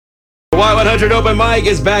Y100 Open Mic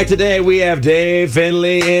is back today. We have Dave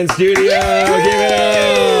Fenley in studio. Give it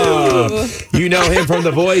up. You know him from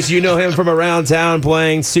The Voice. You know him from around town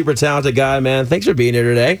playing. Super talented guy, man. Thanks for being here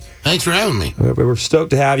today. Thanks for having me. We're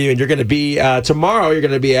stoked to have you. And you're going to be, tomorrow, you're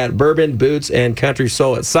going to be at Bourbon, Boots, and Country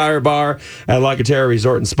Soul at Sire Bar at La Cantera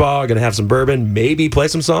Resort and Spa. Going to have some bourbon, maybe play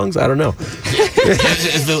some songs. I don't know.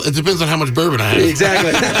 It depends on how much bourbon I have.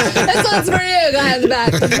 Exactly. This one's for you. Go ahead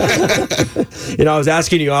back. You know, I was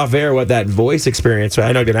asking you off air what that Voice experience,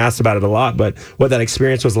 I know I've been asked about it a lot, but what that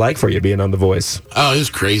experience was like for you being on The Voice. Oh, it was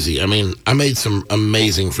crazy. I mean, I made some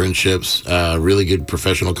amazing friendships, really good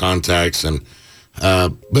professional contacts, and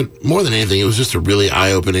but more than anything, it was just a really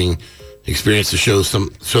eye-opening experience to show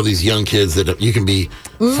these young kids that you can be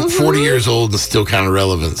 40 years old and still kind of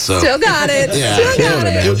relevant. So still got it. Yeah, Still got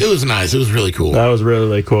it. It was nice. It was really cool. That was really,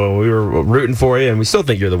 really cool. We were rooting for you, and we still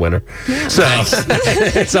think you're the winner. Yeah. So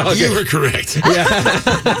it's all good. You were correct. Yeah.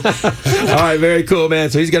 All right, very cool,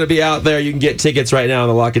 man. So he's going to be out there. You can get tickets right now on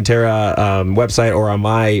the La Cantera website or on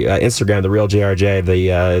my Instagram, The Real JRJ.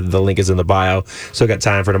 The link is in the bio. So got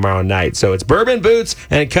time for tomorrow night. So it's Bourbon, Boots,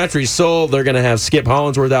 and Country Soul. They're going to have Skip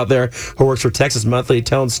Hollinsworth out there, who works for Texas Monthly,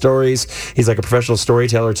 telling stories. He's like a professional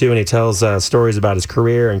storyteller too, and he tells stories about his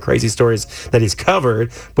career and crazy stories that he's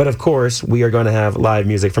covered. But of course, we are going to have live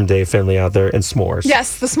music from Dave Fenley out there and s'mores.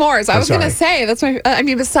 Yes, the s'mores. I was going to say that's my. I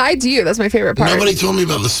mean, besides you, that's my favorite part. Nobody told me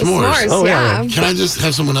about the s'mores. Oh yeah. Can I just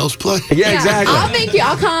have someone else play? Yeah, exactly. I'll thank you.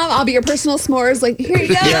 I'll come. I'll be your personal s'mores. Like, here you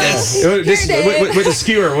go. Yes. With a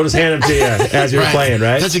skewer, we'll just hand them to you as you're playing,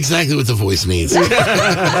 right? That's exactly what The Voice needs. Right?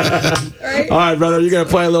 All right, brother, you're going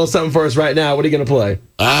to play a little something for us right now. What are you going to play?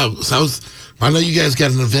 I know you guys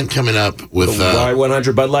got an event coming up with the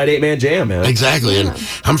Y100 Bud Light 8-Man Jam, man. Exactly, and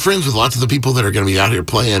I'm friends with lots of the people that are going to be out here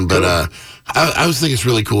playing, but I always think it's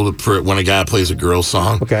really cool for when a guy plays a girl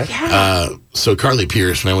song. Okay. Yeah. So Carly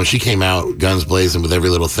Pearce, man, when she came out guns blazing with Every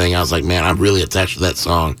Little Thing, I was like, man, I'm really attached to that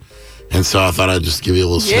song. And so I thought I'd just give you a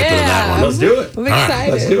little snippet of that one. Let's do it. I'm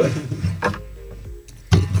excited. Let's do it.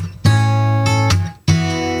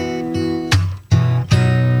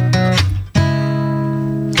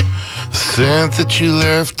 Scent that you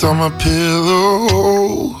left on my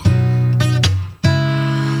pillow,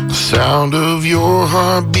 the sound of your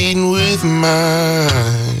heart beating with mine,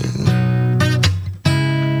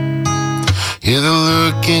 yeah, the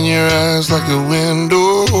look in your eyes like a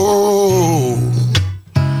window,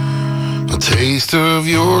 a taste of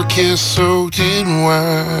your kiss soaked in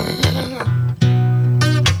wine.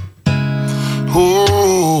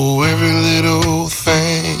 Oh, every little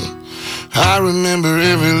thing, I remember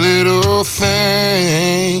every little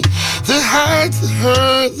thing, the heights, the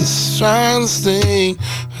hurt, the shine, the sting,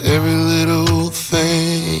 every little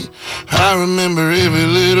thing. I remember every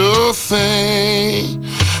little thing,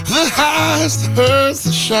 the highs, the hurts,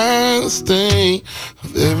 the shine, the sting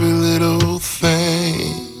of every little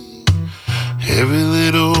thing, every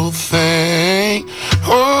little thing.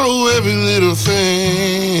 Oh, every little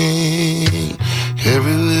thing,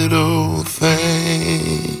 every little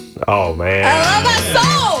thing. Oh, man. I love that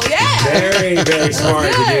song. Yeah. Very, very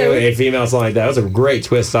smart to do a female song like that. That was a great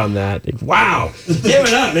twist on that. Wow. Give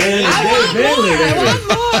it up, man. I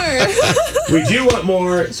want more. We do want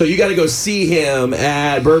more. So you got to go see him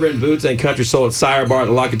at Bourbon, Boots, and Country Soul at Sire Bar at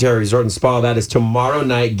the La Cantera Resort and Spa. That is tomorrow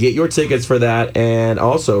night. Get your tickets for that. And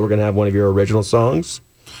also, we're going to have one of your original songs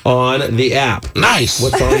on the app. Nice.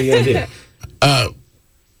 What song are you going to do?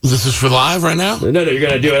 This is for live right now? No, you're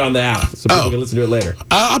going to do it on the app, so people can listen to it later.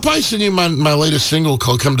 I'll probably send you my latest single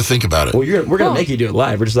called "Come to Think About It." Well, we're going to make you do it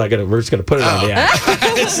live. We're just going to put it on the app.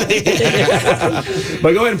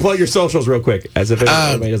 But go ahead and plug your socials real quick, as if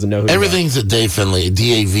everybody doesn't know who everything's at Dave Fenley,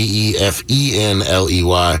 DAVEFENLEY.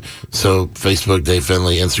 So Facebook Dave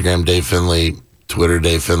Fenley, Instagram Dave Fenley, Twitter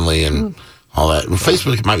Dave Fenley, and all that. Well,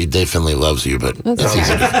 Facebook might be Dave Fenley Loves You, but that's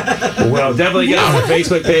easy. Well, definitely get on our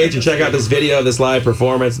Facebook page and check out this video of this live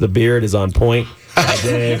performance. The beard is on point,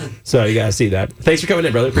 Dave. So you got to see that. Thanks for coming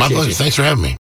in, brother. Appreciate My pleasure. you. Thanks for having me.